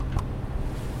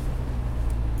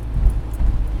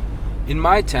In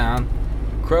my town,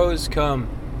 crows come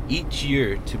each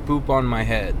year to poop on my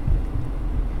head.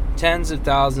 Tens of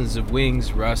thousands of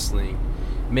wings rustling,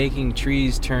 making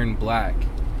trees turn black.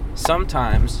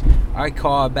 Sometimes I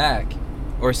caw back,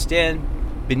 or stand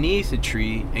beneath a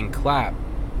tree and clap,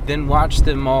 then watch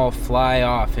them all fly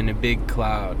off in a big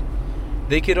cloud.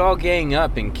 They could all gang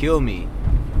up and kill me,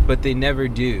 but they never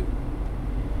do.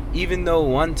 Even though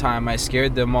one time I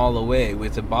scared them all away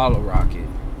with a bottle rocket.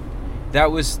 That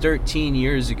was 13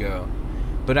 years ago,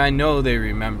 but I know they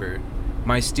remember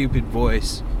my stupid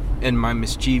voice and my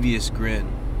mischievous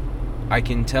grin. I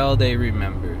can tell they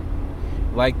remember.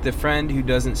 Like the friend who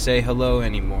doesn't say hello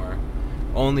anymore,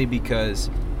 only because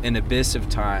an abyss of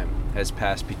time has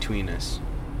passed between us.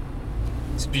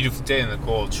 It's a beautiful day in the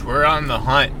Gulch. We're on the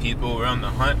hunt, people. We're on the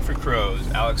hunt for crows.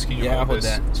 Alex, can you hold hold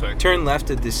this? that. So Turn left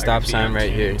at this stop sign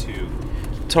right here.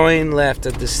 Turn left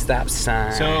at the stop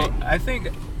sign. So I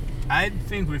think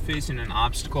we're facing an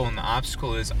obstacle, and the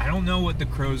obstacle is I don't know what the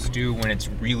crows do when it's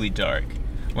really dark.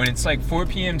 When it's like 4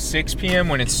 p.m., 6 p.m.,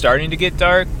 when it's starting to get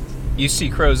dark, you see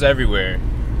crows everywhere.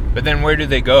 But then where do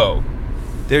they go?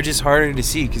 They're just harder to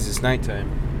see because it's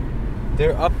nighttime.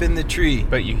 They're up in the tree.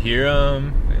 But you hear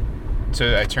them.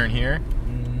 So I turn here?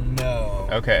 No.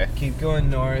 Okay. Keep going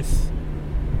north.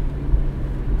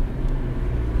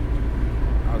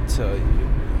 I'll tell you.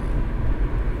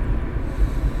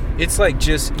 It's like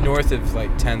just north of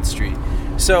like 10th Street.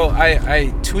 So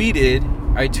I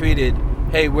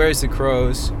tweeted, hey, where's the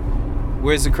crows?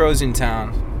 Where's the crows in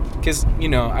town? Because, you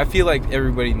know, I feel like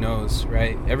everybody knows,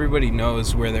 right? Everybody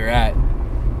knows where they're at.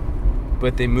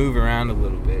 But they move around a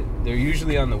little bit. They're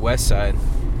usually on the west side.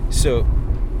 So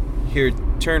here,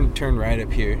 turn right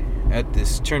up here at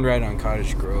this. Turn right on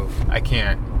Cottage Grove. I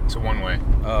can't. It's a one-way.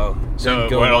 Oh.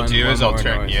 So what I'll do is I'll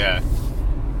turn, north. yeah.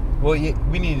 Well,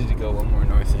 we needed to go one more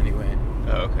north anyway.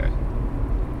 Oh, okay.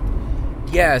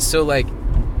 Yeah,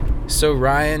 so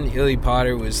Ryan Illy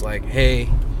Potter was like, hey,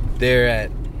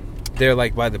 they're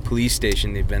like by the police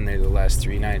station. They've been there the last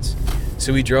 3 nights.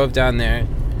 So we drove down there.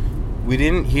 We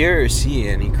didn't hear or see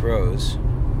any crows.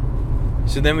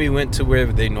 So then we went to where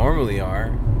they normally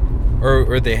are,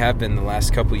 or they have been the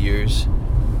last couple years,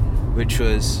 which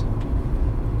was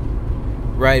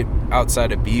right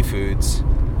outside of B Foods.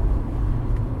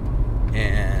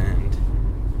 And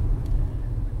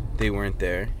they weren't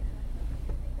there.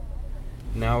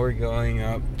 Now we're going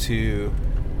up to...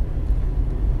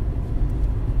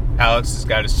 Alex has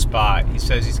got a spot. He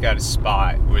says he's got a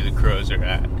spot where the crows are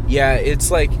at. Yeah, it's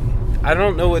like... I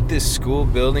don't know what this school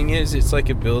building is. It's like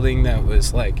a building that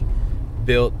was like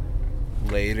built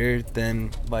later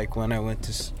than like when I went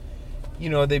to... You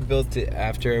know, they built it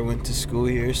after I went to school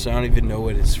here, so I don't even know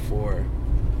what it's for.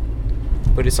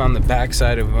 But it's on the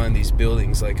backside of one of these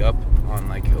buildings, like up on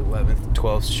like 11th,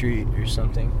 12th Street or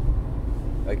something.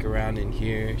 Like around in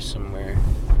here somewhere.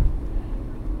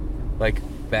 Like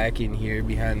back in here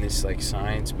behind this like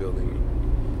science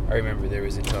building. I remember there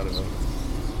was a ton of them.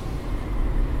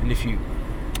 And if you...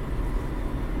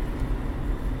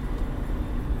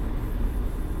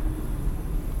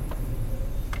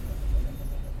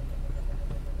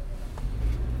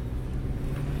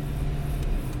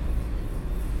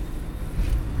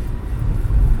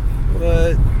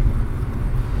 But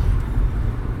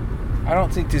I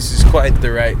don't think this is quite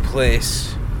the right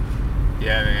place.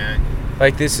 Yeah, man.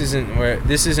 Like this isn't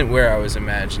where I was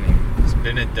imagining. It's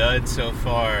been a dud so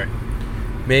far.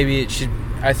 Maybe it should.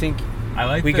 I think I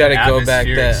like we the gotta go back.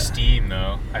 Atmospheric steam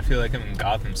though. I feel like I'm in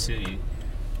Gotham City.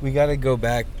 We gotta go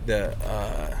back.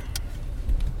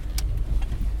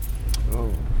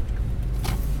 Oh.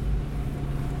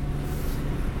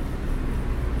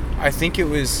 I think it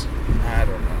was. I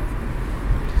don't know.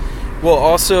 Well,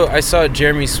 also I saw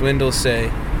Jeremy Swindle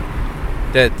say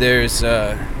that there's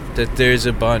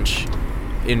a bunch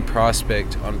in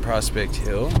Prospect on Prospect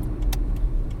Hill.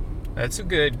 That's a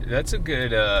good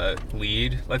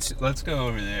lead. Let's go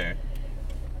over there.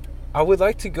 I would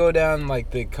like to go down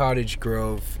like the Cottage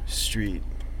Grove Street.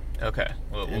 Okay,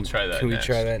 we'll try that. Can next.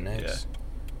 we try that next? Yeah.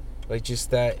 Like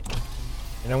just that,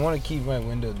 and I want to keep my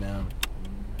window down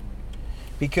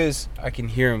because I can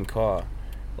hear him caw,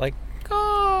 like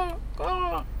caw,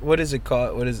 caw. What does it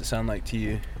caw? What does it sound like to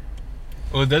you?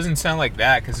 Well, it doesn't sound like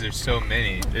that because there's so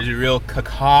many. There's a real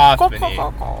cacophony.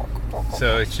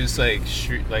 So it's just like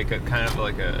like a kind of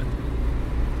like an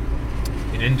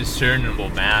indiscernible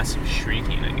mass of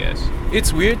shrieking, I guess.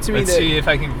 It's weird to me. Let's see if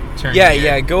I can turn. Yeah, here.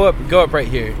 yeah. Go up right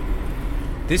here.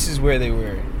 This is where they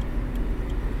were.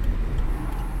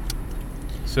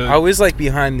 So I was like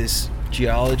behind this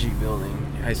geology building,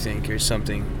 I think, or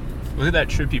something. Look at that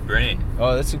trippy brain.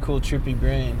 Oh, that's a cool trippy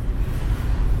brain.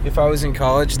 If I was in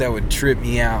college, that would trip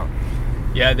me out.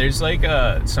 Yeah, there's like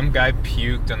some guy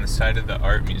puked on the side of the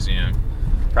art museum.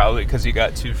 Probably because he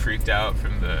got too freaked out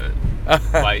from the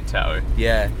light tower.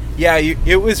 Yeah. Yeah,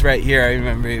 it was right here. I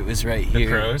remember it was right here.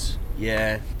 The Crows?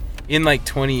 Yeah. In like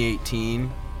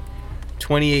 2018.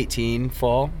 2018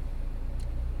 fall.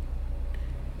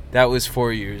 That was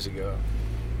 4 years ago.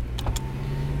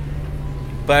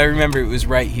 But I remember it was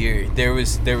right here. There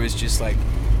was just like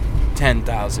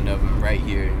 10,000 of them right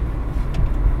here.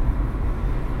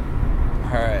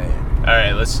 All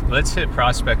right, let's hit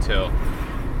Prospect Hill.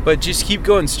 But just keep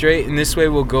going straight, and this way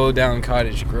we'll go down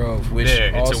Cottage Grove, which there,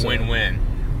 it's also, a win-win.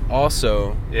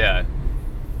 Also, yeah,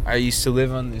 I used to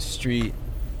live on this street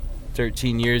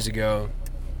 13 years ago,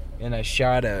 and I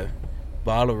shot a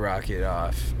bottle rocket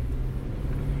off.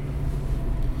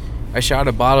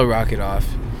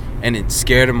 And it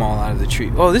scared them all out of the tree.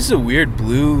 Oh, this is a weird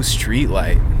blue street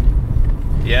light.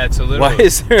 Yeah, it's a little... Why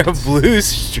is there a blue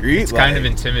street light? It's kind of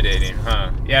intimidating,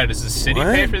 huh? Yeah, does the city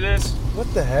pay for this?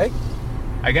 What the heck?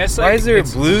 I guess, like... Why is there a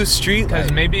blue street light?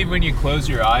 Because maybe when you close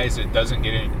your eyes, it doesn't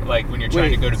get in... Like, when you're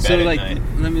trying to go to bed at night.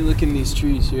 Let me look in these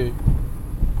trees here.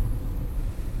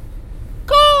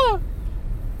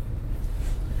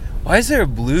 Why is there a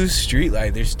blue street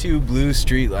light? There's two blue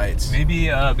street lights.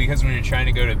 Maybe because when you're trying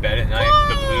to go to bed at night,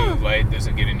 the blue light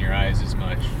doesn't get in your eyes as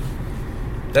much.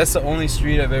 That's the only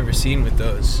street I've ever seen with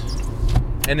those.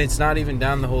 And it's not even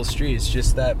down the whole street. It's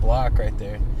just that block right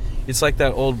there. It's like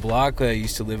that old block that I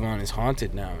used to live on is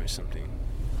haunted now or something.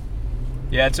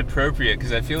 Yeah, it's appropriate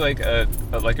because I feel like a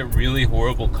really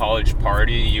horrible college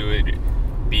party you would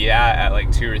be at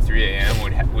like 2 or 3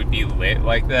 a.m. would be lit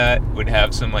like that. Would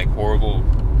have some like horrible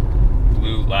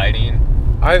blue lighting.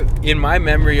 In my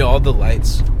memory, all the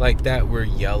lights like that were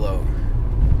yellow.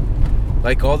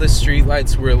 Like all the street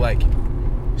lights were like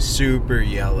super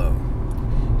yellow.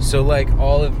 So like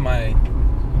all of my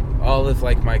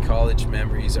college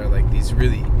memories are like these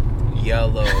really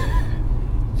yellow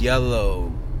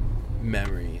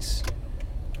memories.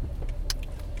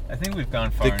 I think we've gone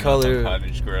far enough on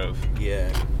Cottage Grove.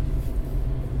 Yeah.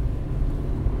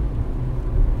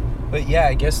 But yeah,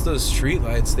 I guess those street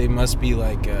lights, they must be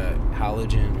like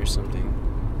halogen or something.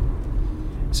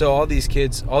 So all these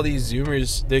kids, all these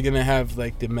Zoomers, they're gonna have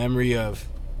like the memory of,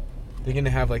 they're gonna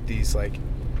have like these like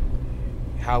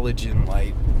halogen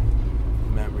light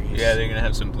memories. Yeah, they're gonna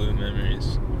have some blue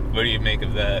memories. What do you make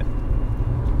of that?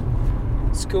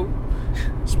 It's cool.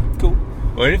 It's cool.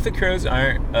 What if the Crows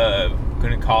aren't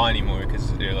gonna call anymore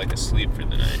because they're like asleep for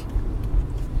the night?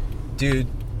 Dude,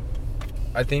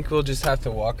 I think we'll just have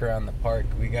to walk around the park.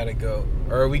 We gotta go.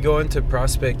 Or are we going to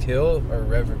Prospect Hill or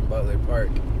Reverend Butler Park?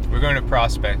 We're going to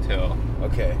Prospect Hill.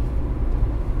 Okay.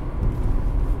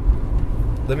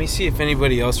 Let me see if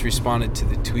anybody else responded to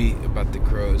the tweet about the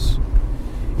Crows.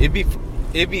 It'd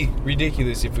be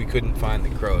ridiculous if we couldn't find the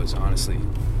Crows, honestly.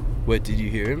 What, did you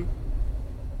hear him?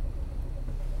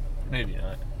 Maybe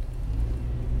not.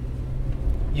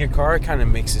 Your car kind of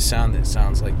makes a sound that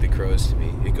sounds like the Crows to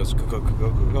me. It goes go go go go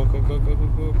go go go go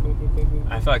go go go go go.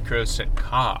 I thought Crows said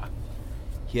caw.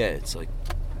 Yeah, it's like,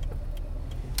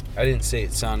 I didn't say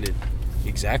it sounded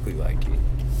exactly like it.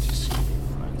 Just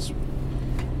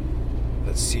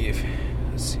let's see.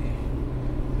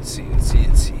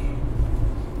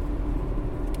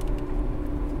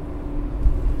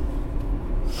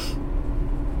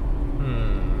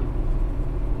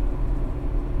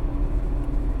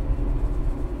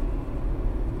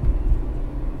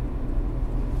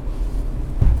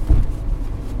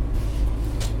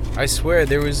 I swear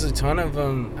there was a ton of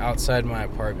them outside my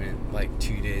apartment like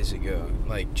 2 days ago.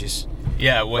 Like just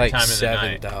yeah, what like time of the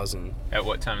night? 7,000. At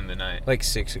what time of the night? Like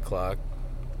 6 o'clock.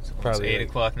 Probably 8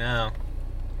 o'clock now.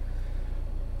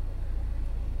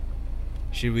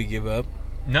 Should we give up?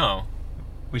 No,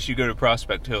 we should go to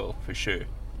Prospect Hill for sure.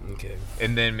 Okay.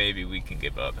 And then maybe we can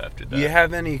give up after that. Do you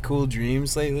have any cool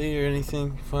dreams lately or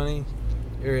anything funny?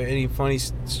 Or any funny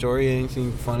story?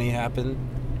 Anything funny happened?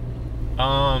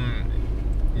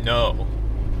 No.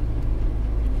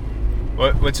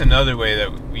 What's another way that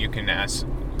you can ask,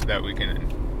 that we can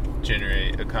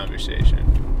generate a conversation?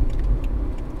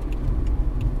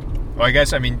 Well, I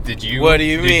guess, I mean, did you... What do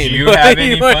you mean? Did you have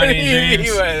any funny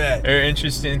dreams or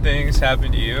interesting things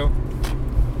happen to you?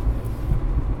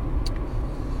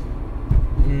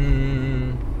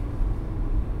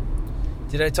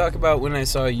 Did I talk about when I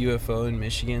saw a UFO in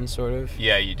Michigan, sort of?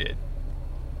 Yeah, you did.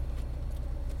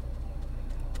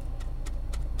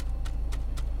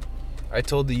 I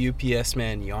told the UPS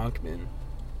man Yonkman,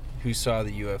 who saw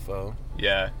the UFO.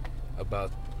 Yeah.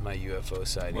 About my UFO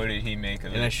sighting. What did he make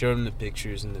of it? And I showed him the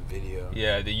pictures and the video.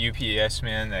 Yeah, the UPS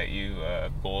man that you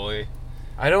bully.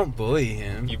 I don't bully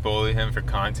him. You bully him for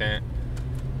content.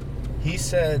 He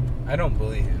said, I don't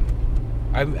bully him.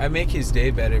 I make his day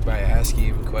better by asking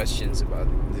him questions about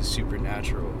the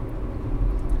supernatural.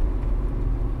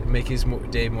 Make his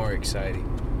day more exciting.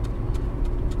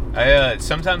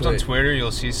 Sometimes on Twitter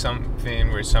you'll see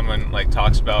something where someone like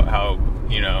talks about how,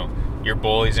 your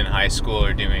bullies in high school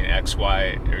are doing X,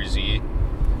 Y, or Z.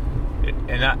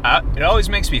 It always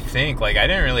makes me think, like, I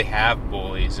didn't really have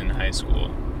bullies in high school.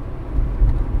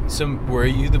 So were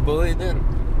you the bully then?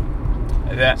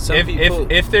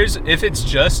 If it's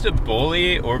just a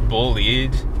bully or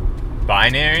bullied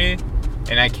binary,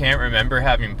 and I can't remember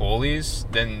having bullies,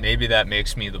 then maybe that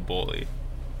makes me the bully.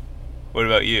 What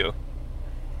about you?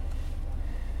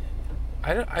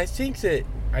 I think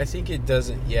it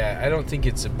doesn't. Yeah, I don't think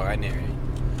it's a binary,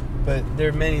 but there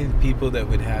are many people that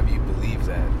would have you believe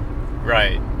that.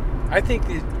 Right. I think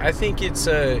it's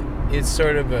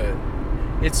sort of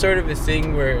a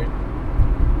thing where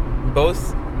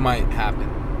both might happen.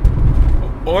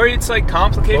 Or it's like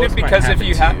complicated Both because might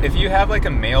if you have like a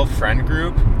male friend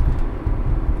group,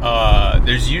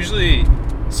 there's usually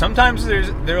sometimes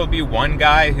there'll be one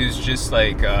guy who's just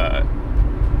like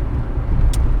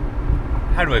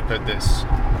how do I put this?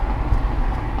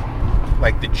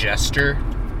 Like the jester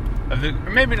of or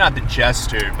maybe not the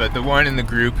jester, but the one in the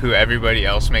group who everybody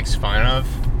else makes fun of.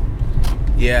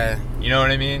 Yeah. You know what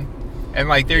I mean? And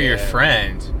like they're your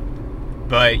friend,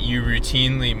 but you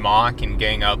routinely mock and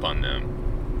gang up on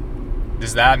them.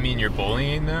 Does that mean you're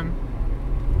bullying them?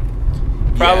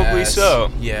 Probably Yes.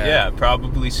 so. Yeah. Yeah,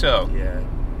 probably so. Yeah.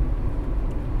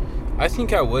 I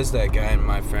think I was that guy in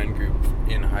my friend group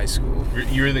in high school.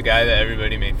 You were the guy that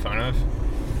everybody made fun of?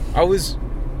 I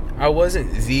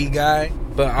wasn't the guy,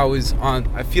 but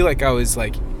I feel like I was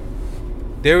like,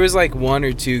 there was like one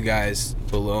or two guys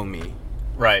below me.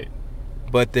 Right.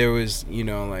 But there was,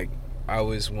 like, I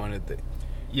was one of the...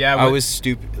 Yeah. I was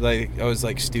stupid, I was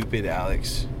like stupid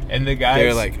Alex. And the guys...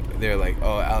 They're like,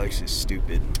 oh, Alex is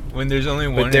stupid. When there's only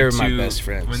one or two... But they were my best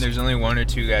friends. When there's only one or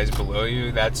two guys below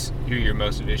you, that's who you're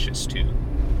most vicious to.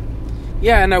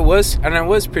 Yeah, and I was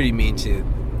pretty mean to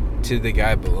the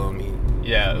guy below me.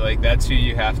 Yeah, like, that's who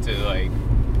you have to, like...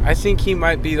 I think he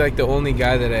might be, like, the only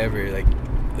guy that I ever,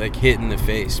 like hit in the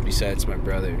face besides my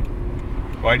brother.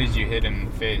 Why did you hit him in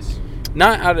the face?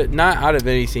 Not out of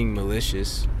anything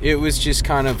malicious. It was just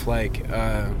kind of like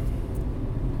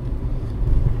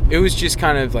it was just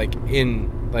kind of like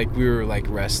we were like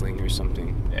wrestling or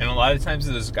something. And a lot of times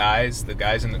the guys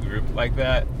in the group like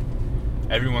that,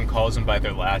 everyone calls them by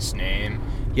their last name.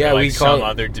 Yeah, or like we call some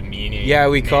other demeaning. Yeah,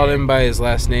 we name. called him by his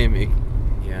last name.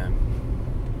 Yeah.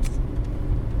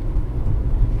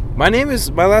 My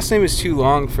last name is too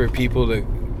long for people to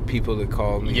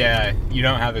call me. Yeah, you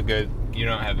don't have a good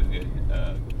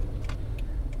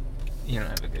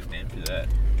name for that.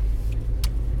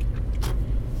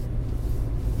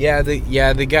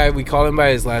 The guy, we called him by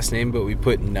his last name, but we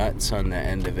put nuts on the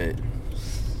end of it.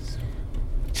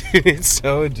 Dude, it's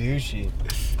so douchey.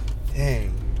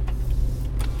 Dang.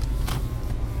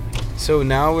 So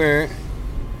now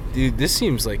dude, this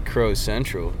seems like Crow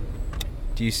Central.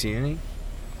 Do you see any?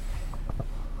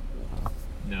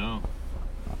 No.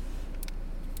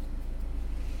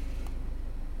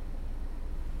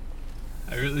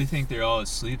 I really think they're all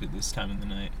asleep at this time of the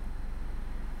night.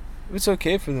 It's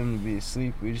okay for them to be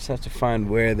asleep. We just have to find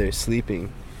where they're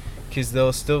sleeping. Because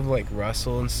they'll still, like,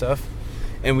 rustle and stuff.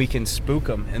 And we can spook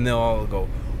them. And they'll all go...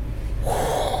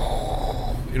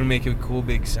 It'll make a cool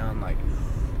big sound, like...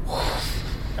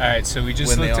 Alright, so we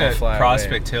just looked at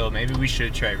Prospect Hill. Maybe we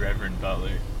should try Reverend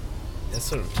Butler.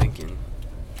 That's what I'm thinking.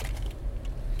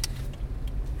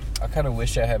 I kind of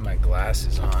wish I had my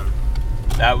glasses on.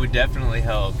 That would definitely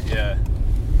help, yeah.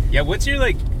 Yeah, what's your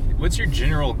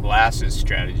general glasses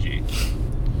strategy?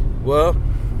 Well,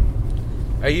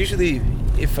 I usually,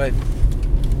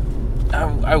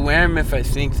 I wear them if I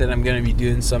think that I'm going to be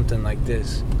doing something like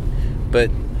this. But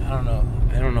I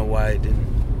don't know why I didn't.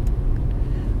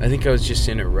 I think I was just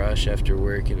in a rush after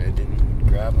work and I didn't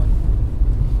grab them.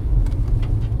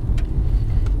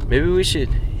 Maybe we should,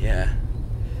 yeah.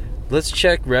 Let's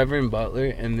check Reverend Butler,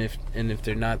 and if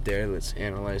they're not there, let's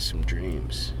analyze some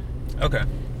dreams. Okay.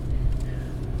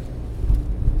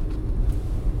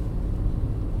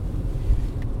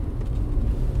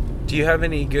 Do you have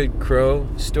any good crow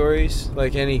stories?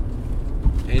 Like any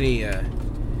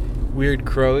weird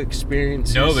crow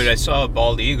experiences? No, but I saw a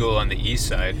bald eagle on the east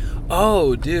side.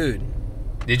 Oh, dude.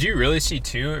 Did you really see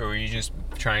two, or were you just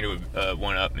trying to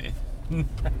one-up me?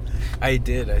 I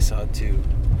did. I saw two.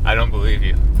 I don't believe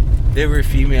you. They were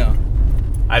female.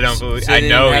 I don't believe. So I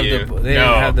know you. They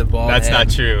didn't have the bald that's head. not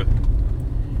true.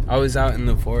 I was out in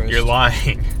the forest. You're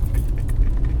lying.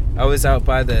 I was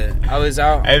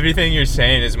out. Everything you're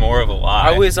saying is more of a lie.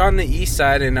 I was on the east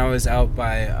side, and I was out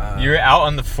by. You were out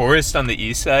on the forest on the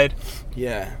east side?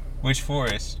 Yeah. Which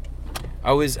forest?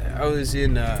 I was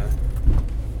in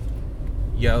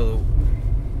Yellow.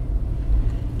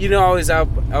 You know, I was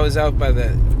out by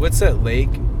the. What's that lake?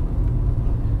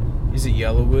 Is it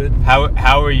Yellowwood?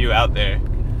 How were you out there?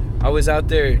 I was out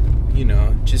there, you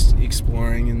know, just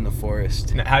exploring in the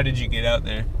forest. And how did you get out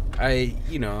there? I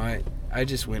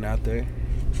just went out there.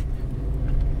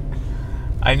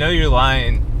 I know you're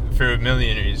lying for a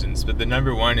million reasons, but the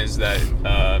number one is that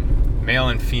male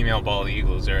and female bald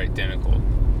eagles are identical.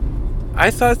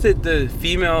 I thought that the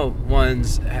female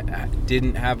ones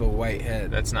didn't have a white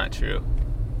head. That's not true.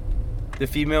 The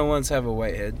female ones have a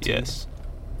white head too? Yes.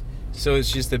 So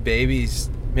it's just the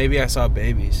babies. Maybe I saw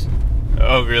babies.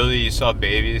 Oh, really? You saw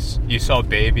babies? You saw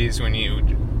babies when you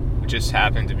just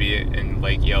happened to be in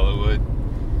Lake Yellowwood?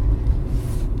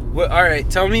 Well, all right,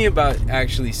 tell me about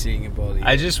actually seeing a bald eagle.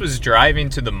 I just was driving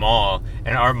to the mall,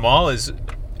 and our mall is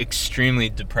extremely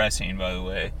depressing, by the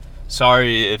way.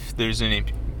 Sorry if there's any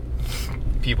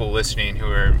people listening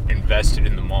who are invested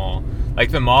in the mall.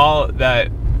 Like, the mall that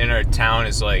in our town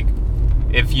is like,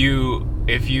 if you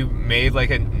made like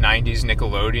a 90s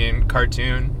Nickelodeon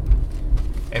cartoon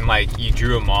and like you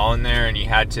drew a mall in there and you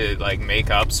had to like make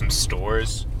up some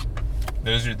stores,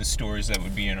 those are the stores that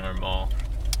would be in our mall.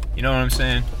 You know what I'm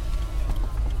saying?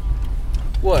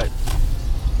 What?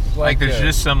 Like there's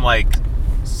just some like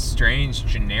strange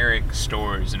generic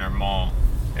stores in our mall,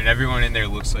 and everyone in there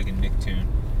looks like a Nicktoon.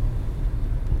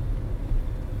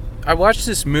 I watched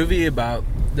this movie about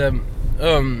the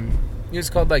it was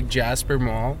called like Jasper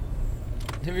Mall.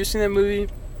 Have you seen that movie?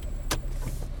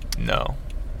 No.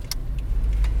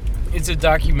 It's a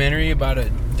documentary about a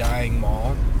dying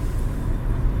mall.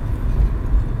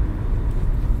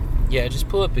 Yeah, just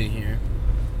pull up in here.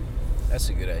 That's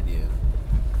a good idea.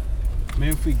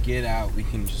 Maybe if we get out, we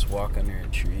can just walk under a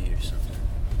tree or something.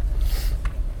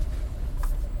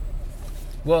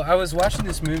 Well, I was watching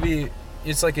this movie.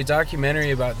 It's like a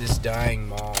documentary about this dying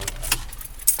mall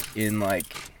in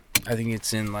like, I think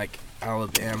it's in like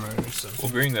Alabama or something.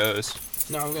 We'll bring those.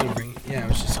 No, I'm gonna bring. Yeah, I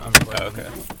was just unplugging. Okay.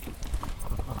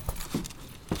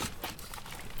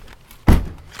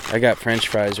 I got French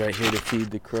fries right here to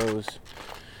feed the crows,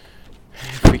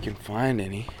 if we can find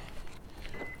any.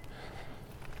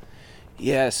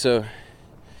 Yeah. So,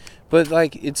 but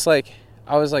like, it's like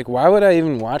I was like, why would I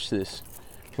even watch this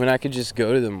when I could just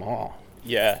go to the mall?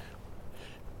 Yeah.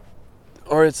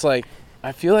 Or it's like,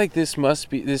 I feel like this must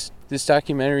be this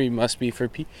documentary must be for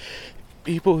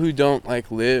people who don't like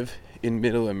live in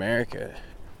Middle America.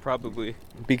 Probably.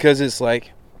 Because it's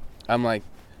like, I'm like,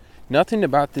 nothing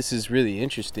about this is really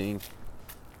interesting.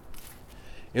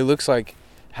 It looks like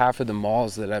half of the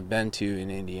malls that I've been to in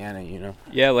Indiana, you know?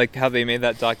 Yeah, like how they made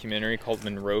that documentary called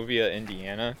Monrovia,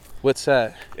 Indiana. What's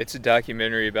that? It's a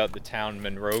documentary about the town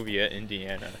Monrovia,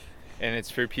 Indiana. And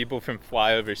it's for people from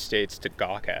flyover states to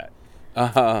gawk at.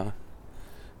 Uh-huh.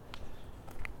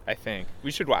 I think.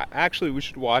 We should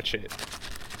watch it.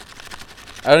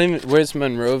 I don't even... Where's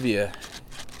Monrovia?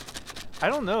 I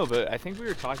don't know, but I think we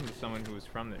were talking to someone who was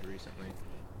from there recently.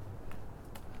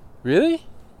 Really?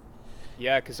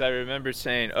 Yeah, because I remember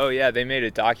saying, oh yeah, they made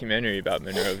a documentary about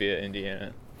Monrovia,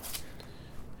 Indiana.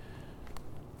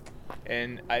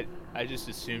 And I just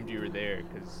assumed you were there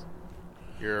because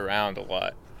you're around a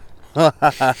lot.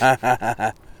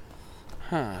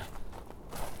 Huh.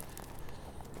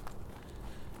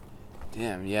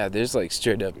 Damn, yeah, there's like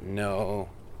straight up no.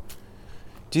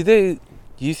 Do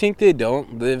you think they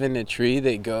don't live in a tree?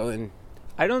 They go and...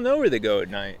 I don't know where they go at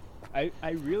night. I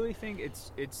really think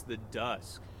it's the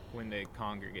dusk when they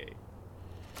congregate.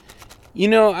 You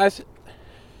know, I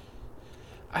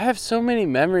have so many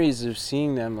memories of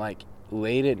seeing them like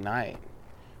late at night.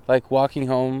 Like walking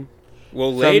home.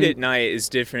 Well, late at night is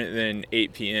different than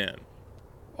 8 p.m.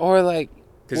 Or like...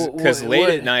 Because late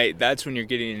at night, that's when you're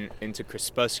getting into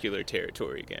crepuscular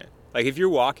territory again. Like if you're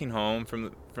walking home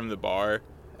from the bar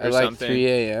or at like something. 3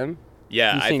 a.m.?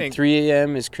 Yeah, I think 3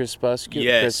 a.m. is crepuscular?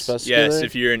 Yes,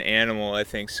 if you're an animal, I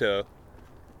think so.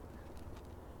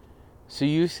 So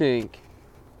you think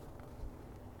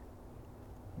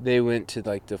they went to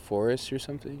like the forest or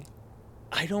something?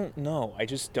 I don't know. I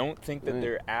just don't think that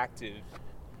they're active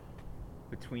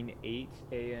between 8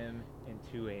 a.m. and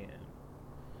 2 a.m.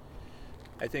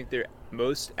 I think they're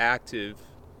most active,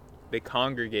 they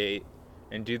congregate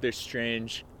and do their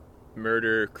strange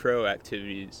murder crow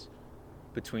activities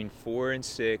between 4 and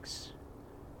 6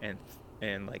 and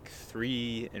like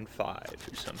 3 and 5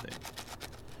 or something.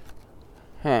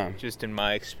 Huh. Just in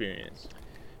my experience.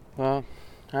 Well,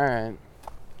 all right.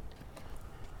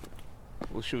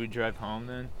 Well, should we drive home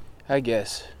then? I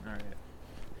guess. All right.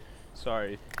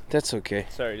 Sorry. That's okay.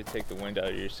 Sorry to take the wind out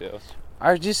of your sails.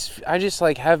 I just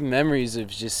like have memories of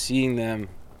just seeing them.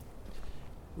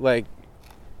 Like.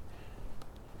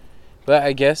 But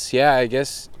I guess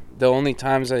the only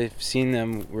times I've seen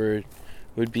them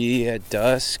would be at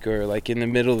dusk or like in the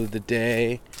middle of the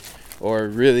day or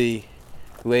really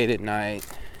late at night.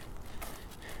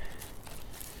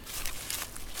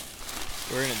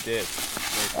 We're in a dip.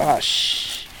 Oh,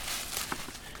 shh.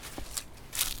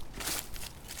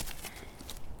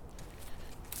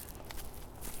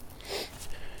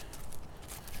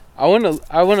 I want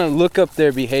to look up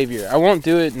their behavior. I won't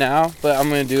do it now, but I'm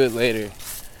going to do it later.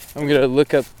 I'm going to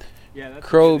look up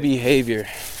crow behavior.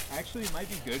 Actually, it might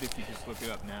be good if you just look it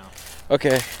up now.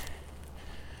 Okay.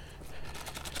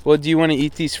 Well, do you want to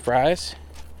eat these fries?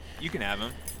 You can have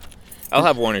them. I'll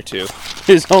have one or two.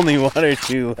 There's only 1 or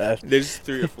 2 left. There's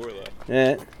 3 or 4 left.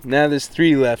 Yeah, now there's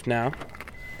 3 left now.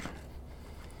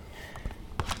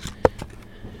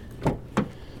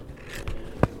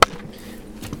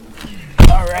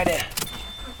 Alrighty.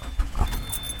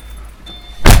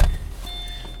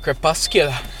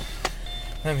 Crepuscular.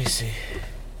 Let me see.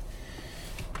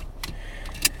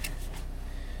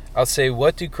 I'll say,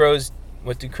 what do crows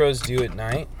do at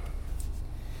night?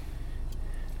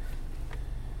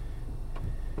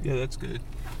 Yeah, that's good.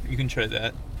 You can try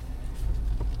that.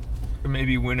 Or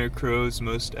maybe when are crows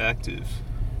most active?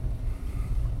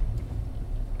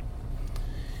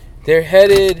 They're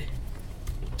headed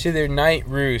to their night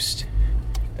roost,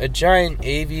 a giant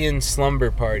avian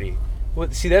slumber party. Well,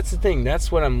 see, that's the thing.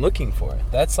 That's what I'm looking for.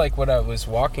 That's like what I was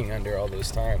walking under all those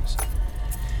times.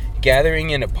 Gathering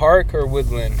in a park or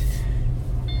woodland.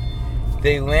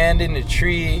 They land in a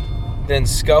tree, then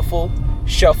scuffle,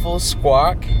 shuffle,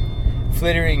 squawk,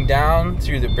 flittering down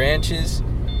through the branches.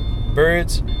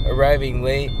 Birds arriving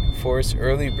late force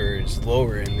early birds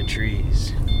lower in the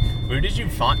trees. How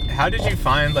did you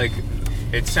find, like,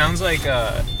 it sounds like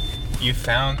you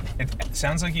found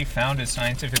a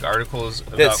scientific articles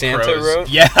about that Santa crows. wrote?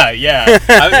 Yeah.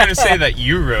 I was going to say that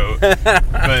you wrote,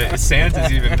 but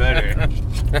Santa's even better.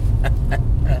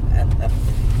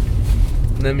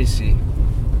 Let me see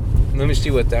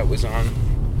what that was on.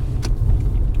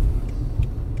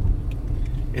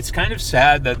 It's kind of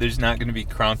sad that there's not going to be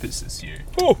crumpets this year.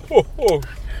 Ho, ho, ho.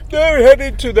 They're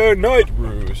headed to their night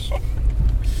roost.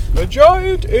 A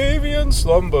giant avian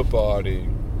slumber party.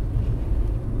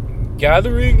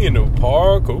 Gathering in a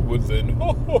park or woodland.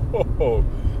 Ho, ho, ho, ho.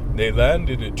 They land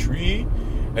in a tree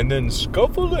and then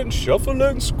scuffle and shuffle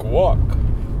and squawk.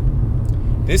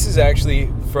 This is actually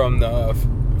from the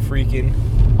freaking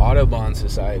Audubon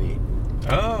Society.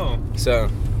 Oh. So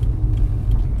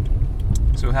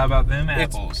how about them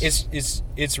apples?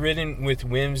 It's written with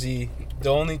whimsy. The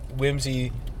only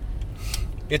whimsy.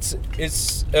 It's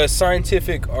a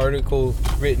scientific article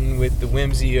written with the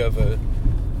whimsy of a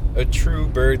true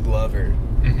bird lover.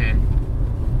 Mm-hmm.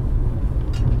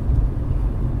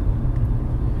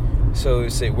 So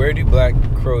say, where do black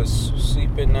crows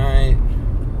sleep at night?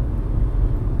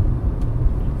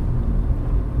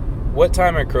 What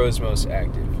time are crows most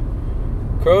active?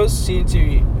 Crows seem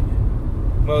to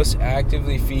most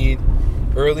actively feed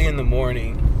early in the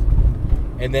morning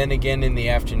and then again in the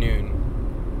afternoon,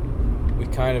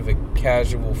 with kind of a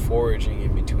casual foraging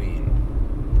in between.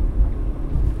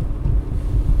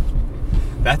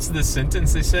 That's the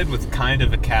sentence they said, with kind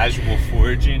of a casual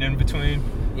foraging in between?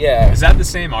 Yeah. Is that the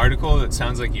same article that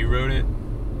sounds like you wrote it?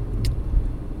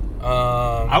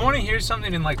 I want to hear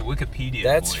something in like Wikipedia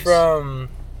That's voice.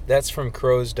 That's from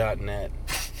crows.net.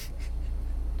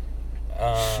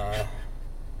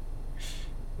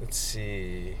 Let's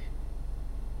see.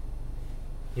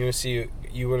 You want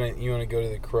to go to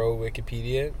the crow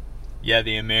Wikipedia? Yeah,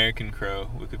 the American Crow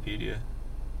Wikipedia.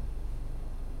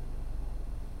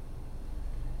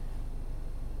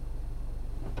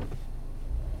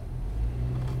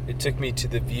 It took me to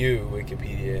the View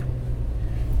Wikipedia.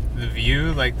 The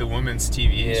View, like the woman's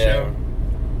TV show?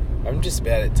 I'm just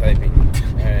bad at typing.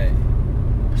 Alright.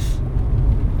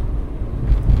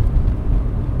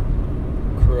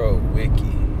 Crow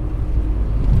Wiki.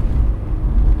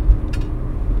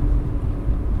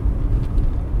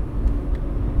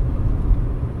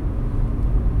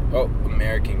 Oh,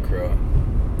 American Crow.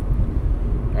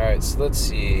 Alright, so let's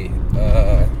see.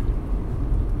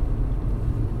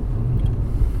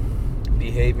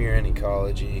 Behavior and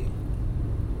ecology.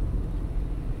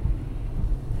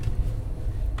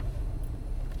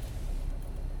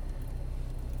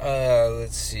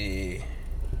 Let's see.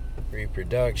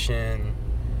 Reproduction.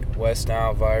 West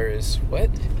Nile virus.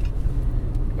 What?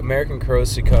 American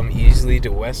crows succumb easily to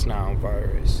West Nile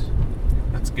virus.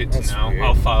 That's good to know. Weird.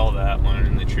 I'll follow that one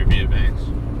in the trivia banks.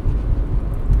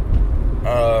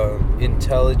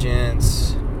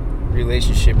 Intelligence,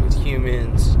 relationship with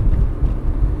humans.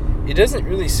 It doesn't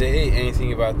really say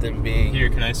anything about them being... Here,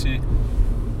 can I see?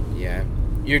 Yeah.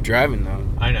 You're driving, though.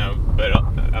 I know, but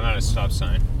I'm at a stop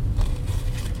sign.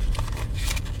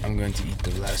 I'm going to eat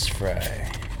the last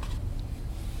fry.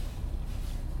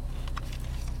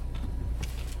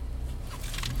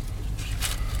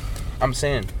 I'm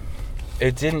saying,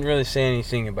 it didn't really say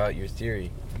anything about your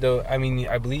theory. Though, I mean,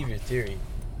 I believe your theory.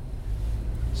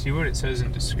 See what it says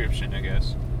in description, I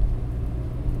guess.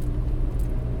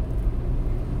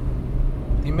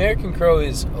 The American crow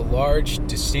is a large,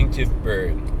 distinctive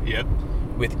bird Yep.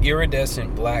 with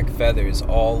iridescent black feathers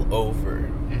all over.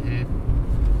 Mm-hmm.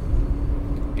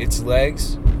 Its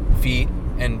legs, feet,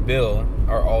 and bill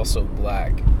are also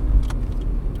black.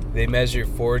 They measure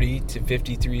 40 to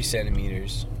 53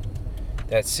 centimeters.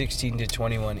 That's 16 to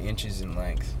 21 inches in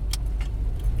length,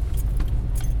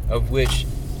 of which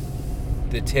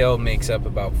the tail makes up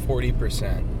about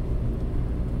 40%.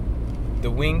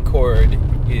 The wing chord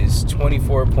is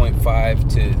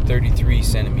 24.5 to 33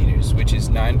 centimeters, which is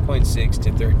 9.6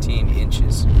 to 13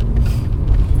 inches.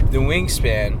 The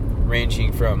wingspan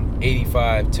ranging from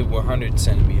 85 to 100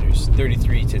 centimeters,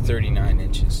 33 to 39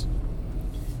 inches.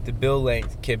 The bill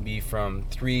length can be from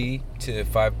 3 to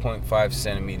 5.5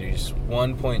 centimeters,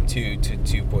 1.2 to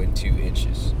 2.2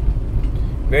 inches,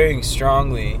 varying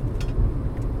strongly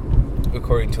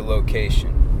according to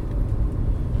location.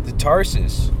 The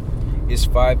tarsus is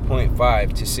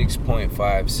 5.5 to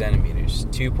 6.5 centimeters,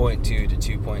 2.2 to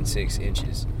 2.6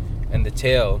 inches, and the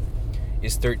tail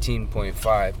is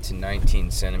 13.5 to 19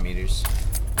 centimeters,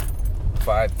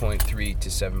 5.3 to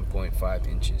 7.5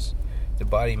 inches. The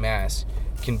body mass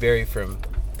can vary from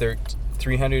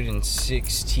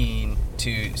 316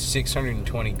 to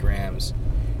 620 grams,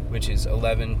 which is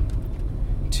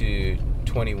 11 to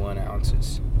 21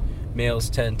 ounces. Males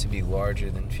tend to be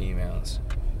larger than females.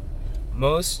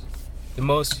 The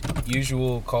most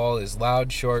usual call is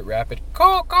loud, short, rapid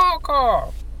caw, caw,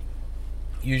 caw.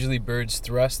 Usually birds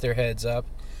thrust their heads up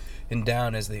and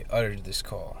down as they utter this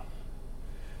call.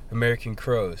 American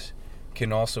crows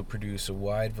can also produce a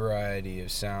wide variety of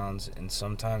sounds and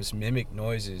sometimes mimic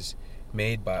noises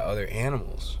made by other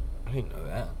animals. I didn't know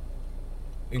that.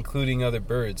 Including other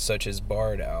birds such as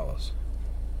barred owls.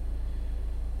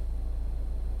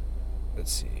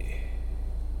 Let's see.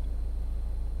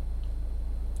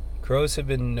 Crows have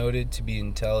been noted to be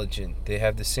intelligent. They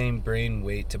have the same brain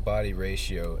weight to body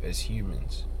ratio as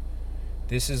humans.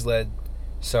 This has led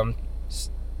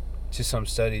to some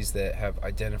studies that have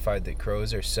identified that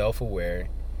crows are self-aware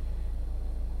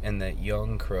and that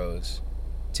young crows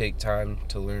take time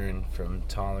to learn from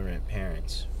tolerant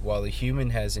parents. While the human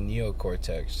has a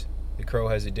neocortex, the crow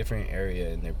has a different area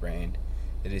in their brain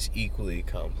that is equally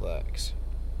complex.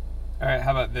 All right,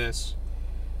 how about this?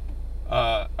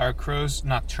 Are crows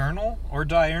nocturnal or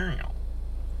diurnal?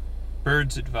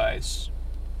 Bird's advice.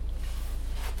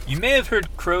 You may have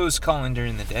heard crows calling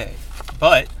during the day,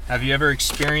 but have you ever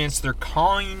experienced their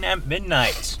cawing at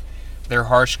midnight? Their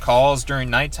harsh calls during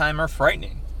nighttime are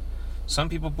frightening. Some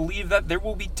people believe that there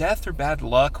will be death or bad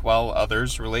luck, while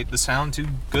others relate the sound to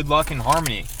good luck and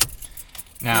harmony.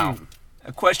 Now,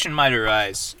 a question might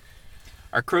arise.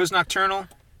 Are crows nocturnal?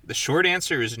 The short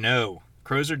answer is no.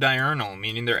 Crows are diurnal,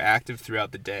 meaning they're active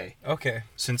throughout the day. Okay.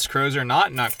 Since crows are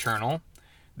not nocturnal,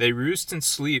 they roost and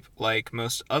sleep like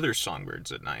most other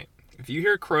songbirds at night. If you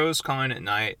hear crows calling at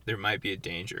night, there might be a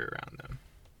danger around them.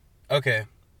 Okay.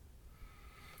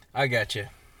 I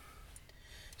gotcha.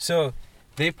 So,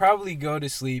 they probably go to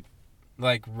sleep,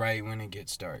 like, right when it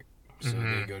gets dark. So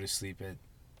they go to sleep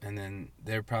and then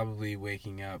they're probably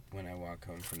waking up when I walk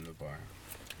home from the bar.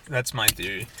 That's my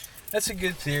theory. That's a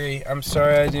good theory. I'm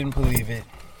sorry I didn't believe it.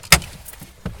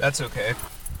 That's okay.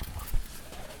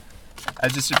 I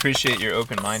just appreciate your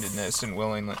open-mindedness and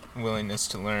willingness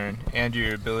to learn, and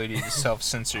your ability to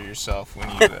self-censor yourself when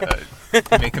you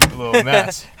make a little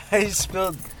mess. I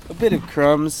spilled a bit of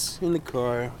crumbs in the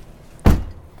car.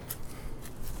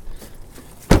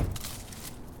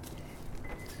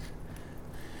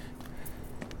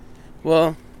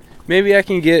 Well, maybe I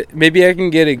can get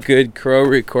a good crow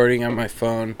recording on my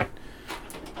phone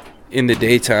in the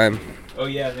daytime. Oh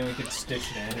yeah, then we could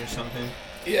stitch it in or something.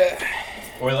 Yeah.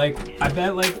 Or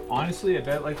honestly, I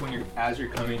bet when as you're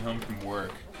coming home from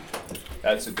work,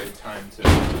 that's a good time to.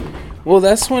 Well,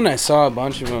 that's when I saw a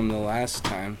bunch of them the last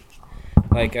time.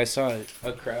 Like, I saw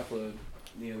a crap load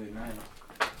the other night.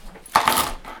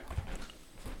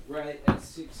 right at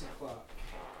 6 o'clock.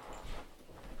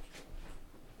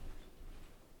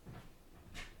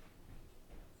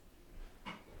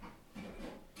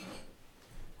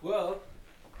 Well,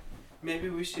 maybe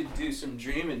we should do some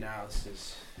dream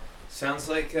analysis. Sounds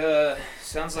like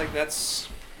that's.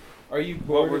 Are you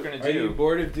bored? What we're gonna Are do. you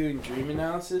bored of doing dream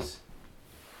analysis?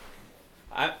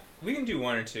 We can do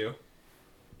one or two.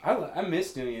 I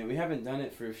miss doing it. We haven't done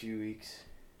it for a few weeks.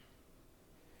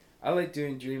 I like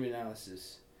doing dream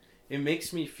analysis. It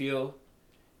makes me feel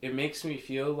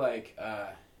like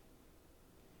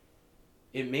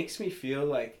It makes me feel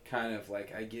like kind of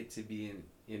like I get to be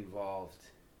involved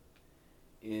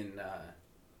in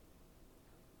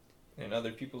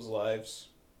other people's lives.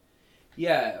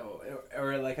 Yeah,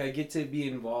 or like I get to be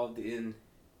involved in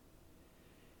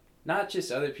not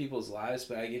just other people's lives,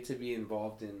 but I get to be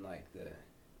involved in like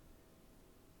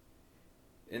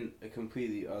in a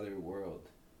completely other world.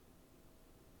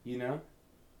 You know?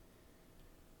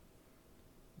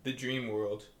 The dream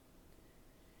world.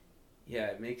 Yeah,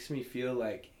 it makes me feel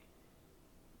like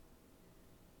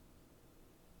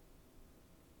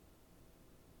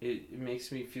it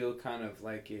makes me feel kind of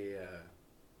like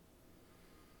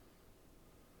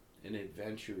an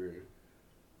adventurer.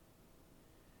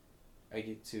 I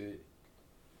get to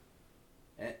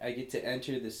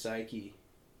enter the psyche,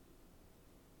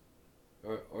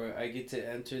 or I get to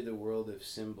enter the world of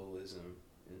symbolism,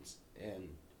 and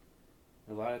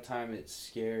a lot of time it's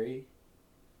scary,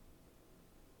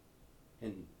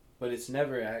 but it's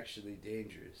never actually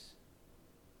dangerous.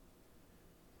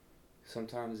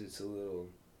 Sometimes it's a little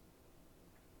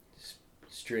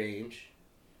strange.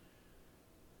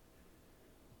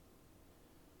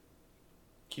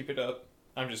 Keep it up.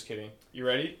 I'm just kidding. You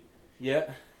ready?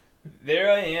 Yeah. There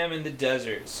I am in the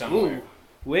desert somewhere. Ooh,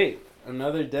 wait,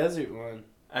 another desert one.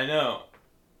 I know.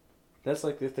 That's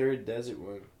like the third desert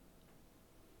one.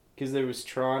 Because there was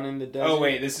Tron in the desert. Oh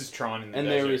wait, this is Tron in the and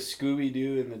desert. there was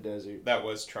Scooby-Doo in the desert. That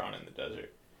was Tron in the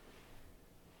desert.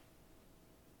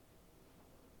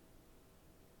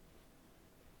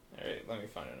 Alright, let me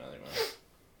find another one.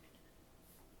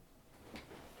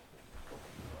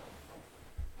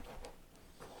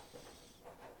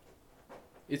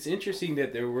 It's interesting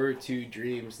that there were two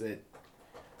dreams that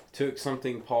took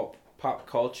something pop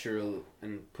cultural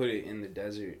and put it in the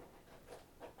desert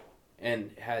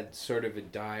and had sort of a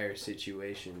dire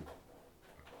situation.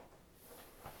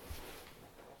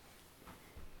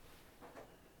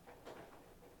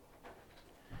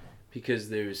 Because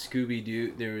there was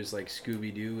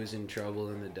Scooby-Doo was in trouble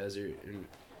in the desert and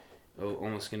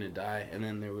almost gonna die, and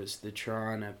then there was the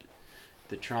Tron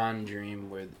dream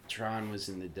where Tron was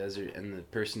in the desert and the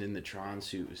person in the Tron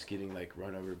suit was getting like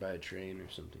run over by a train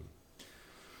or something.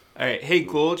 Alright, hey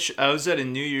Gulch, I was at a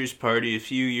New Year's party a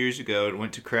few years ago and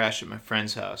went to crash at my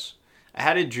friend's house. I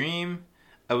had a dream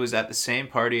I was at the same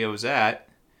party I was at,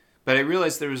 but I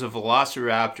realized there was a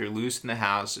velociraptor loose in the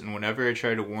house, and whenever I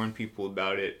tried to warn people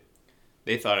about it,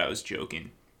 they thought I was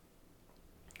joking.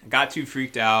 I got too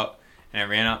freaked out, and I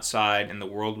ran outside, and the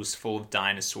world was full of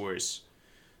dinosaurs.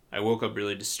 I woke up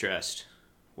really distressed.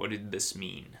 What did this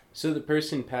mean? So the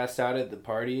person passed out at the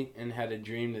party and had a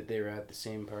dream that they were at the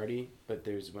same party, but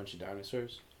there's a bunch of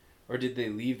dinosaurs? Or did they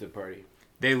leave the party?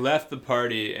 They left the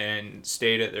party and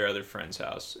stayed at their other friend's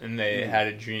house, and they had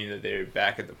a dream that they were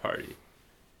back at the party.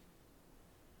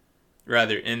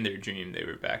 Rather, in their dream, they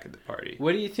were back at the party.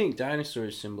 What do you think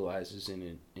dinosaurs symbolizes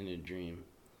in a dream?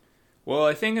 Well,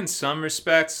 I think in some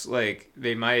respects, like,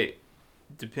 they might,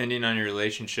 depending on your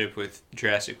relationship with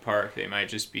Jurassic Park, they might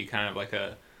just be kind of like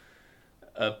a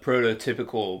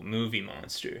prototypical movie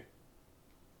monster.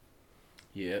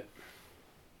 Yep.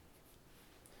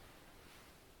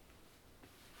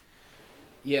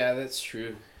 Yeah, that's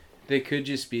true. They could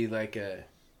just be like an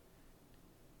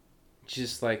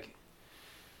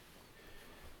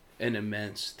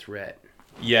immense threat.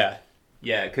 Yeah,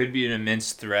 it could be an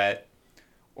immense threat,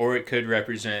 or it could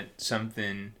represent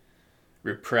something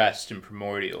repressed and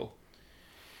primordial.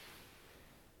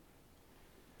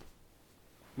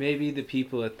 Maybe the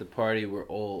people at the party were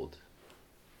old.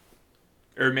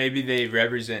 Or maybe they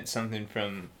represent something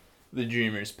from the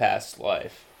dreamer's past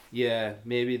life. Yeah,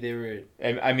 maybe they were...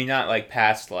 I mean, not like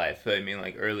past life, but I mean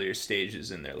like earlier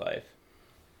stages in their life.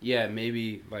 Yeah,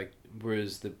 maybe like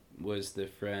was the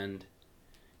friend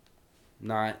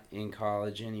not in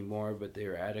college anymore, but they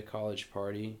were at a college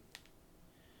party?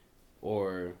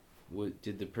 Or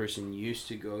did the person used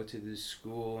to go to this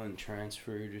school and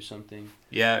transferred or something?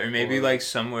 Yeah, or maybe like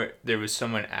somewhere there was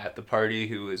someone at the party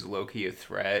who was low-key a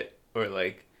threat, or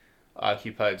like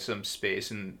occupied some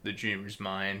space in the dreamer's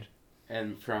mind.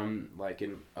 And from like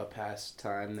a past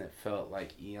time that felt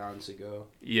like eons ago.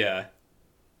 Yeah.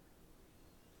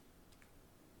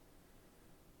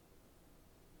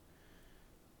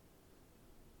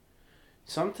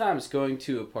 Sometimes going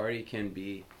to a party can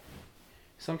be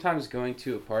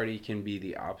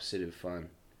the opposite of fun.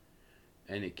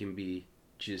 And it can be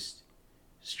just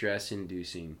stress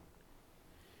inducing.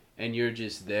 And you're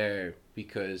just there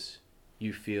because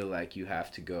you feel like you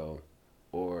have to go,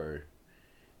 or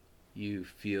you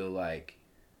feel like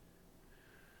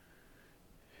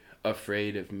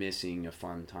afraid of missing a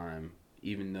fun time,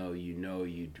 even though you know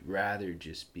you'd rather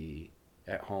just be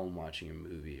at home watching a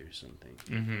movie or something.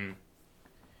 Mm-hmm.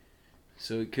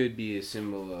 So it could be a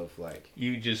symbol of like...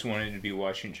 You just wanted to be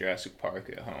watching Jurassic Park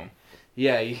at home.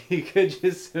 Yeah, you could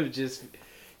just have just...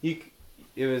 It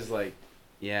was like...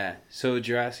 Yeah, so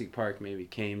Jurassic Park maybe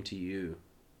came to you.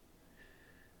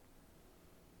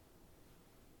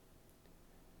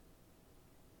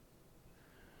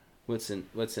 What's the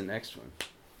next one?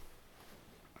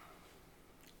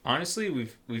 Honestly,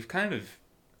 we've kind of...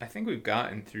 I think we've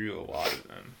gotten through a lot of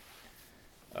them.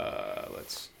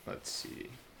 Let's see.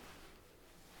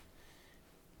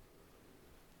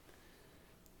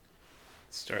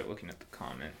 Start looking at the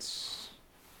comments.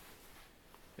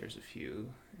 There's a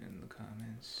few in the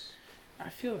comments. I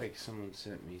feel like someone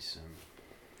sent me some.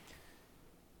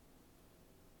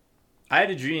 I had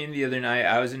a dream the other night.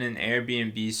 I was in an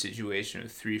Airbnb situation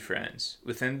with 3 friends.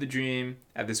 Within the dream,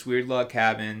 at this weird log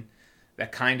cabin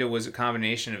that kinda was a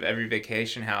combination of every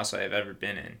vacation house I have ever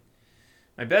been in.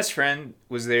 My best friend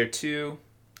was there too,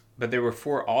 but there were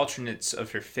 4 alternates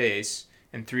of her face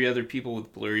and 3 other people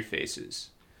with blurry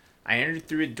faces. I entered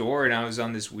through a door and I was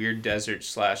on this weird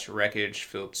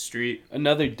desert/wreckage-filled street.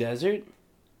 Another desert?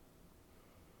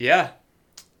 Yeah.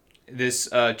 This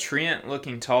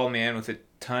treant-looking tall man with a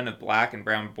ton of black and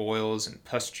brown boils and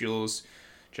pustules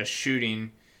just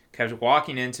shooting kept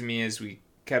walking into me as we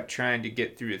kept trying to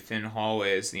get through a thin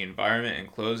hallway as the environment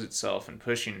enclosed itself and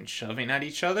pushing and shoving at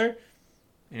each other.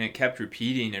 And it kept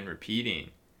repeating and repeating.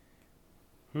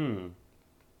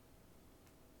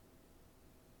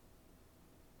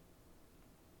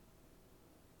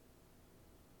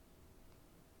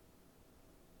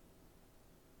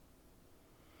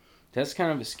 That's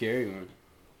kind of a scary one.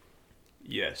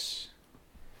 Yes.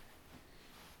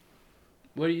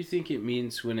 What do you think it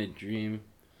means when a dream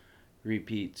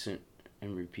repeats and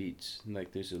repeats,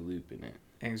 like there's a loop in it?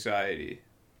 Anxiety.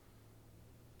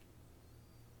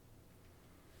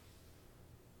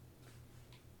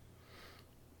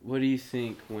 What do you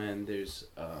think when there's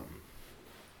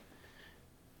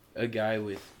a guy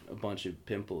with a bunch of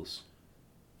pimples?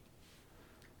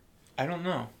 I don't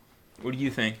know. What do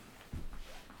you think?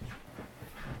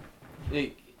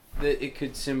 It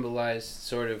could symbolize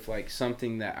sort of like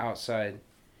something that outside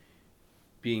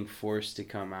being forced to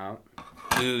come out.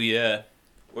 Ooh, yeah.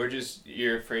 Or just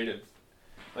you're afraid of,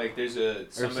 like there's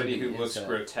somebody who looks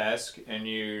grotesque and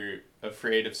you're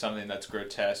afraid of something that's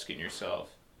grotesque in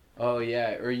yourself. Oh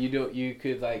yeah, or you don't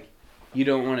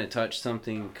want to touch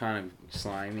something kind of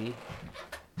slimy.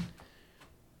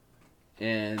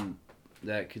 And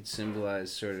that could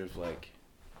symbolize sort of like...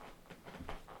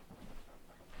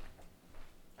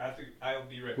 I'll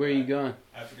be right back. Where are you going?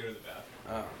 I have to go to the bathroom.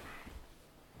 Oh.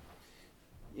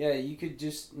 Yeah, you could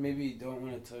just maybe don't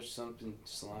want to touch something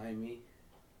slimy.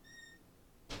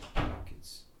 It could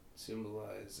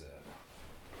symbolize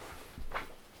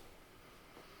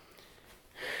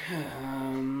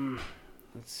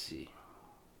let's see.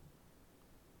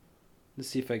 Let's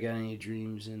see if I got any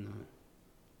dreams in them.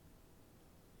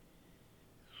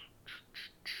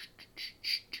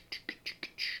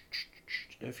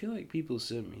 I feel like people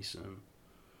sent me some.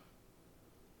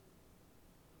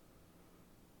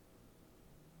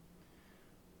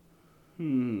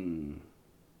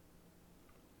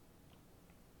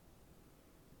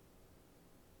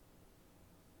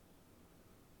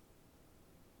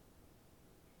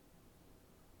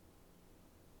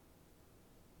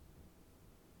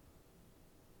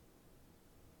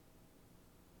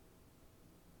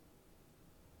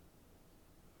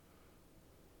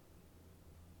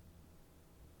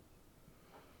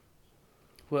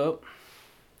 Well,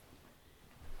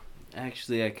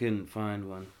 actually I couldn't find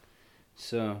one.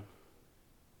 So,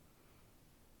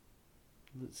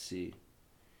 let's see.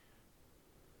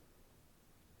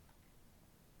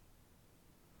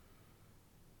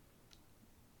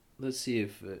 Let's see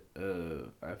if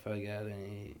I got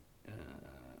any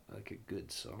like a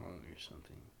good song or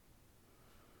something.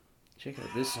 Check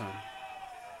out this song.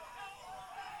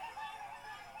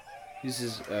 This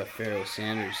is a Pharoah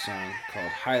Sanders song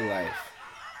called High Life.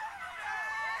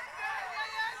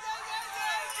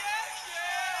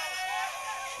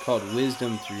 called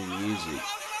Wisdom Through Music.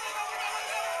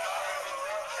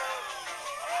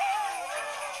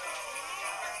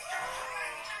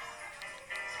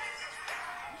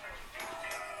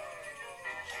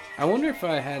 I wonder if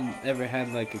I had ever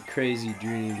had like a crazy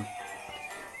dream.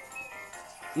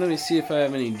 Let me see if I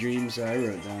have any dreams that I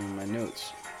wrote down in my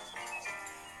notes.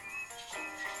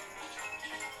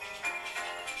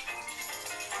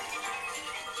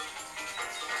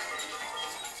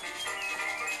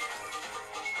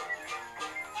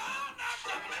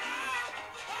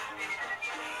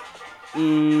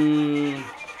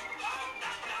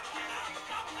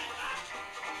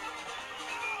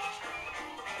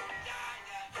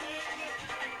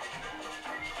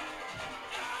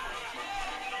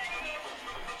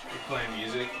 Playing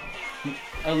music?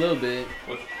 A little bit.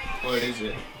 What is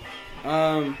it?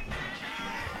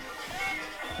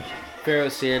 Pharoah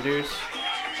Sanders.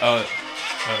 Oh,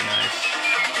 nice.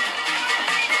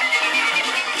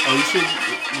 Oh, you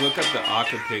should look up the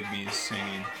Aka Pygmies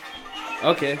singing.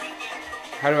 Okay.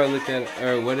 How do I look at it?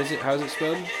 Or what is it? How is it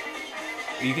spelled?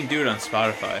 You can do it on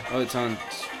Spotify. Oh, it's on.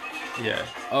 Yeah.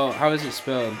 Oh, how is it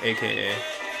spelled? AKA.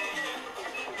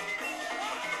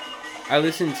 I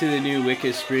listened to the new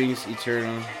Wicked Springs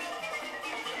Eternal.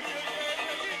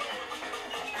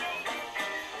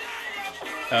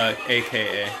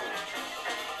 AKA.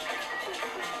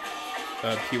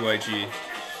 PYG.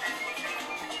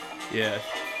 Yeah.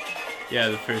 Yeah,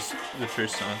 the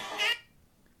first song.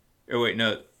 Oh wait,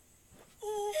 no.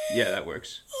 Yeah, that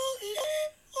works.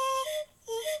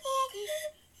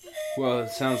 Well,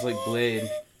 it sounds like Blade.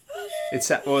 It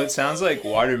sounds like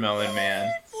Watermelon Man.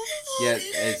 Yeah,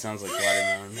 it sounds like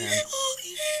Watermelon Man.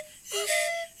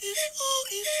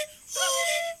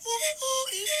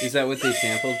 Is that what they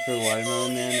sampled for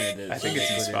Watermelon Man? Or did I think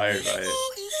it's inspired by it.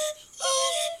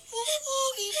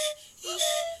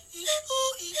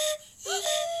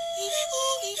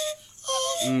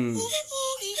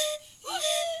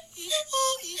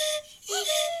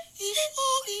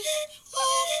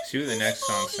 See what the next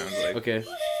song sounds like. Okay.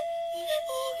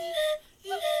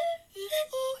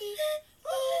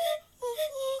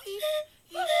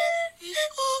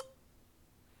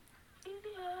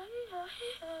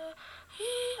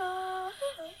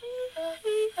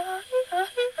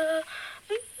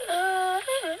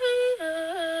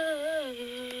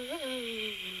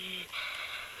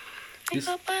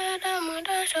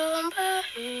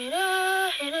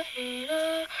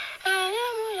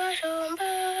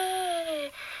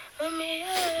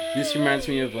 This reminds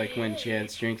me of like when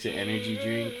Chance drinks an energy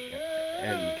drink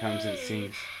and comes and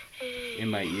sings in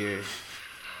my ear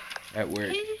at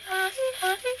work.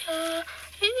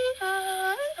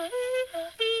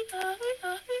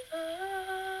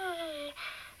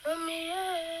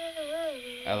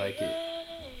 I like it.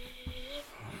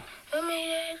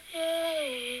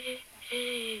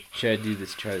 Should I do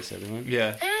this? Try this other one?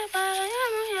 Yeah.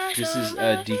 This is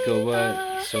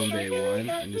Dikoba Sombe 1,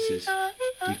 and this is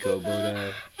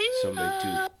Dikoboda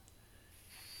Sombe 2.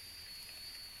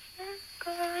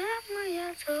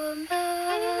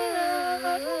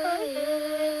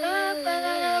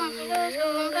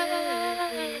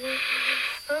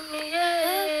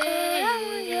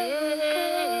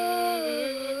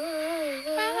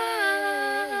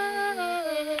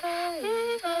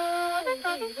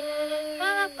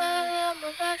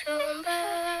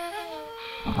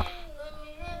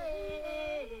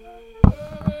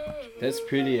 That's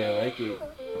pretty, I like it.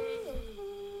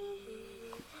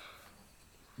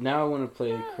 Now I want to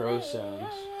play crow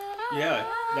sounds. Yeah,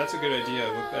 that's a good idea.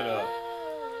 Look that up.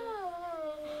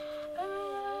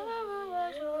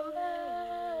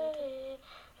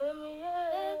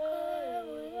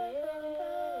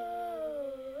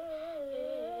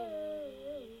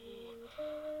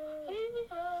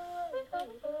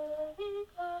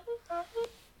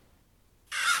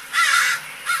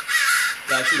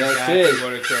 That's exactly it.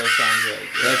 what a crow sounds like.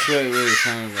 Yeah. That's what it really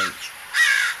sounds like.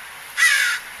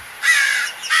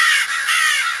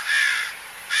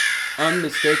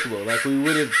 Unmistakable. Like we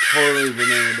would have totally been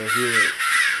able to hear it.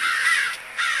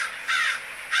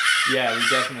 Yeah, we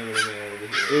definitely would have been able to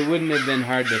hear it. It wouldn't have been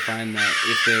hard to find that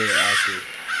if they were active.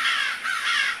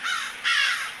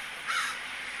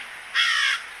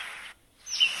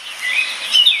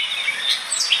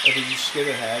 Or did you skip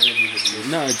ahead, or did it just...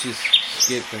 No, it just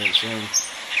skipped on its own.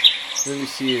 Let me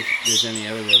see if there's any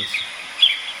other ones.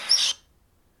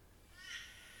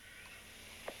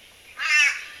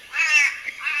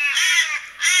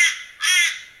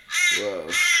 Whoa.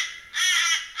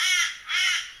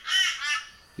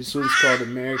 This one's called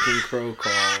American Crow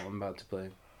Call. I'm about to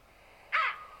play.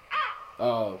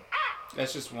 Oh.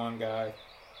 That's just one guy.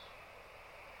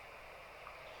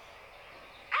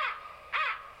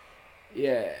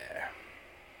 Yeah.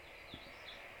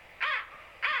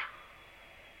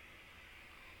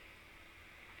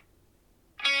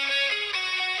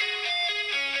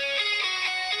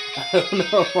 I don't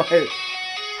know why.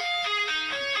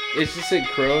 It's just like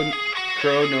crow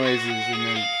noises and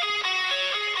then.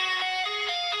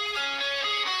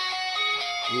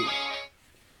 Ooh.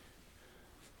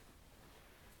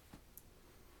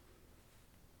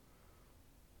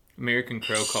 American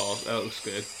Crow Call. That looks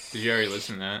good. Did you already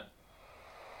listen to that?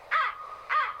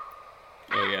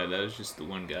 Oh yeah, that was just the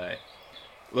one guy.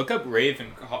 Look up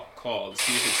Raven Call to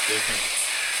see if it's different.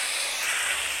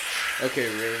 Okay,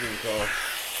 Raven Call.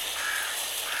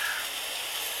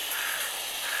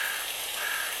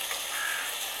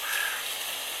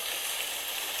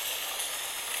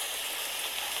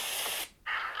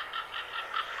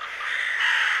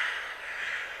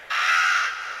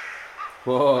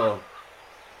 Whoa.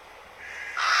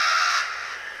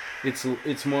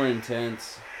 It's more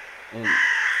intense and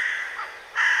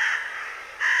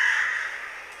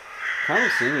kind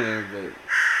of similar, but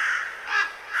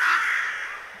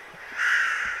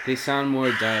they sound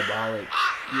more diabolic.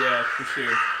 Yeah, for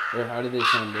sure. Or how do they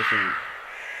sound different?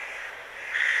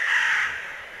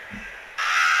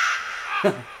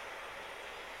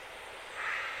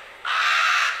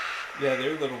 Yeah,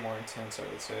 they're a little more intense, I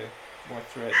would say. More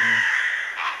threatening.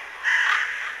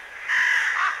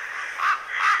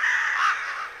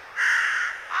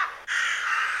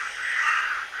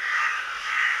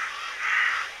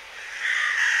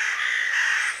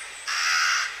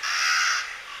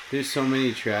 There's so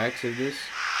many tracks of this.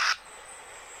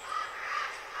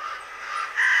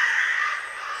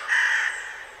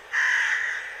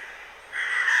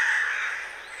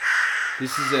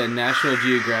 This is a National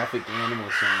Geographic Animal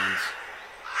Sounds.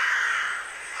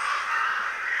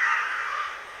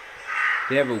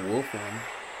 They have a wolf one.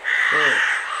 Oh.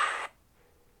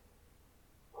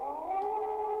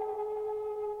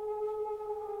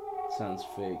 Sounds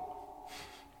fake.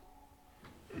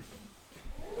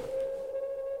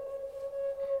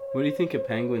 What do you think a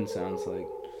penguin sounds like?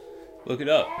 Look it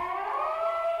up.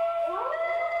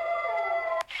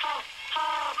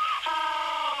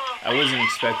 I wasn't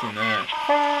expecting that.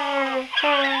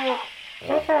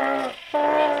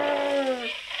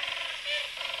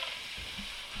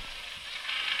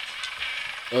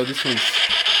 Oh, this one's...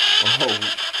 Oh,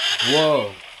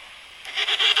 whoa.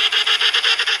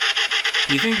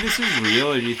 Do you think this is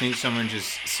real, or do you think someone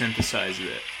just synthesized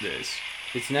this?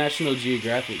 It's National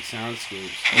Geographic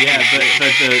Soundscapes. Yeah,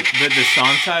 but the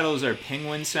song titles are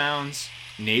penguin sounds,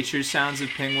 nature sounds of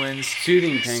penguins,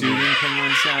 Soothing penguins. soothing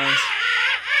penguin sounds.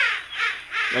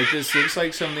 Like, this looks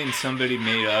like something somebody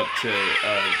made up to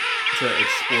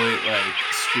exploit like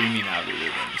streaming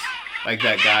algorithms. Like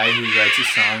that guy who writes a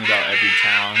song about every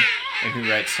town and who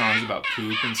writes songs about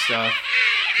poop and stuff.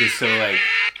 Just so like.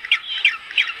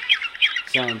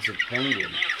 Sounds of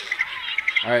penguin.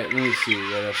 Alright, let me see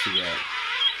what else you got.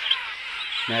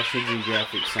 National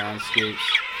Geographic Soundscapes.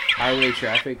 Highway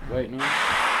traffic, white noise?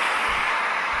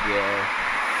 Yeah.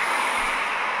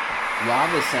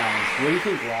 Lava sounds. What do you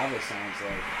think lava sounds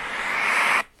like?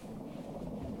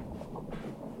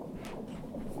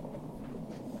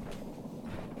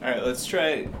 Alright, let's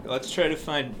try to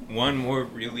find one more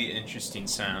really interesting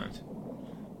sound.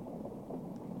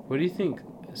 What do you think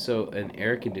an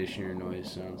air conditioner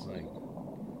noise sounds like?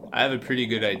 I have a pretty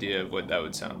good idea of what that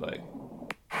would sound like.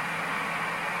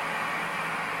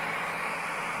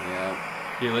 Yeah.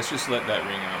 Here, let's just let that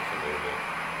ring out for a little bit.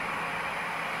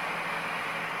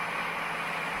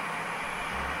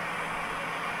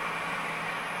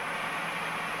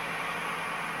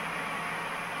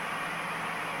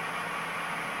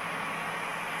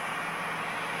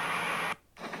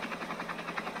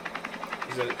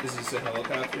 Is this a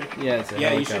helicopter? Yeah, it's a helicopter.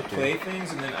 Yeah, you should play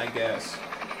things and then I guess.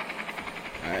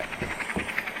 Alright.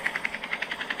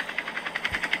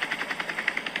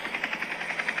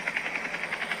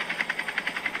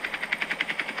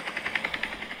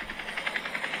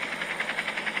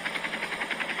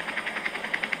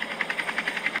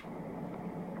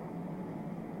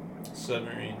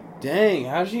 Submarine. Dang,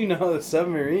 how do you know the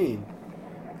submarine?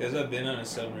 Because I've been on a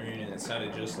submarine and it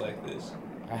sounded just like this.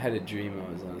 I had a dream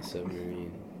I was on a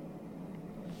submarine.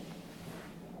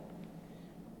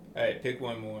 Alright, pick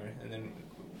one more and then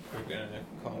we're gonna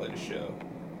call it a show.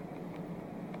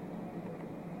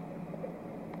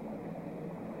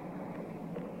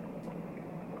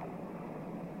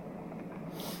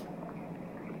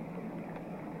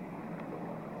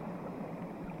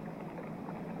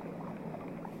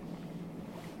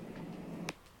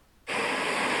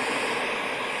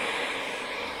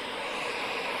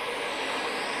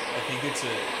 I think it's a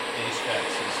HVAC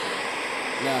system.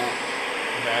 No.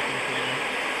 Vacuum cleaner?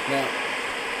 No.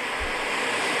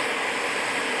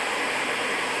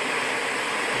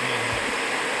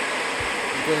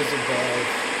 It goes above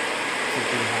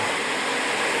something hot.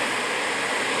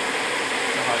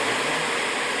 It's a hot water?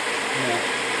 No.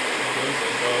 It goes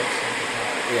above something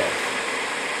hot. Yes.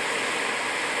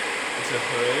 It's a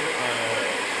hood on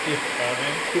a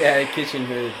oven? Yeah, a kitchen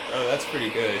hood. Oh, that's pretty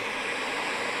good.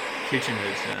 Kitchen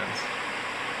hood sounds.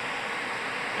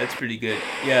 That's pretty good.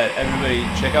 Yeah, everybody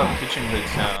check out Kitchen Hood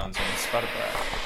Sounds on Spotify.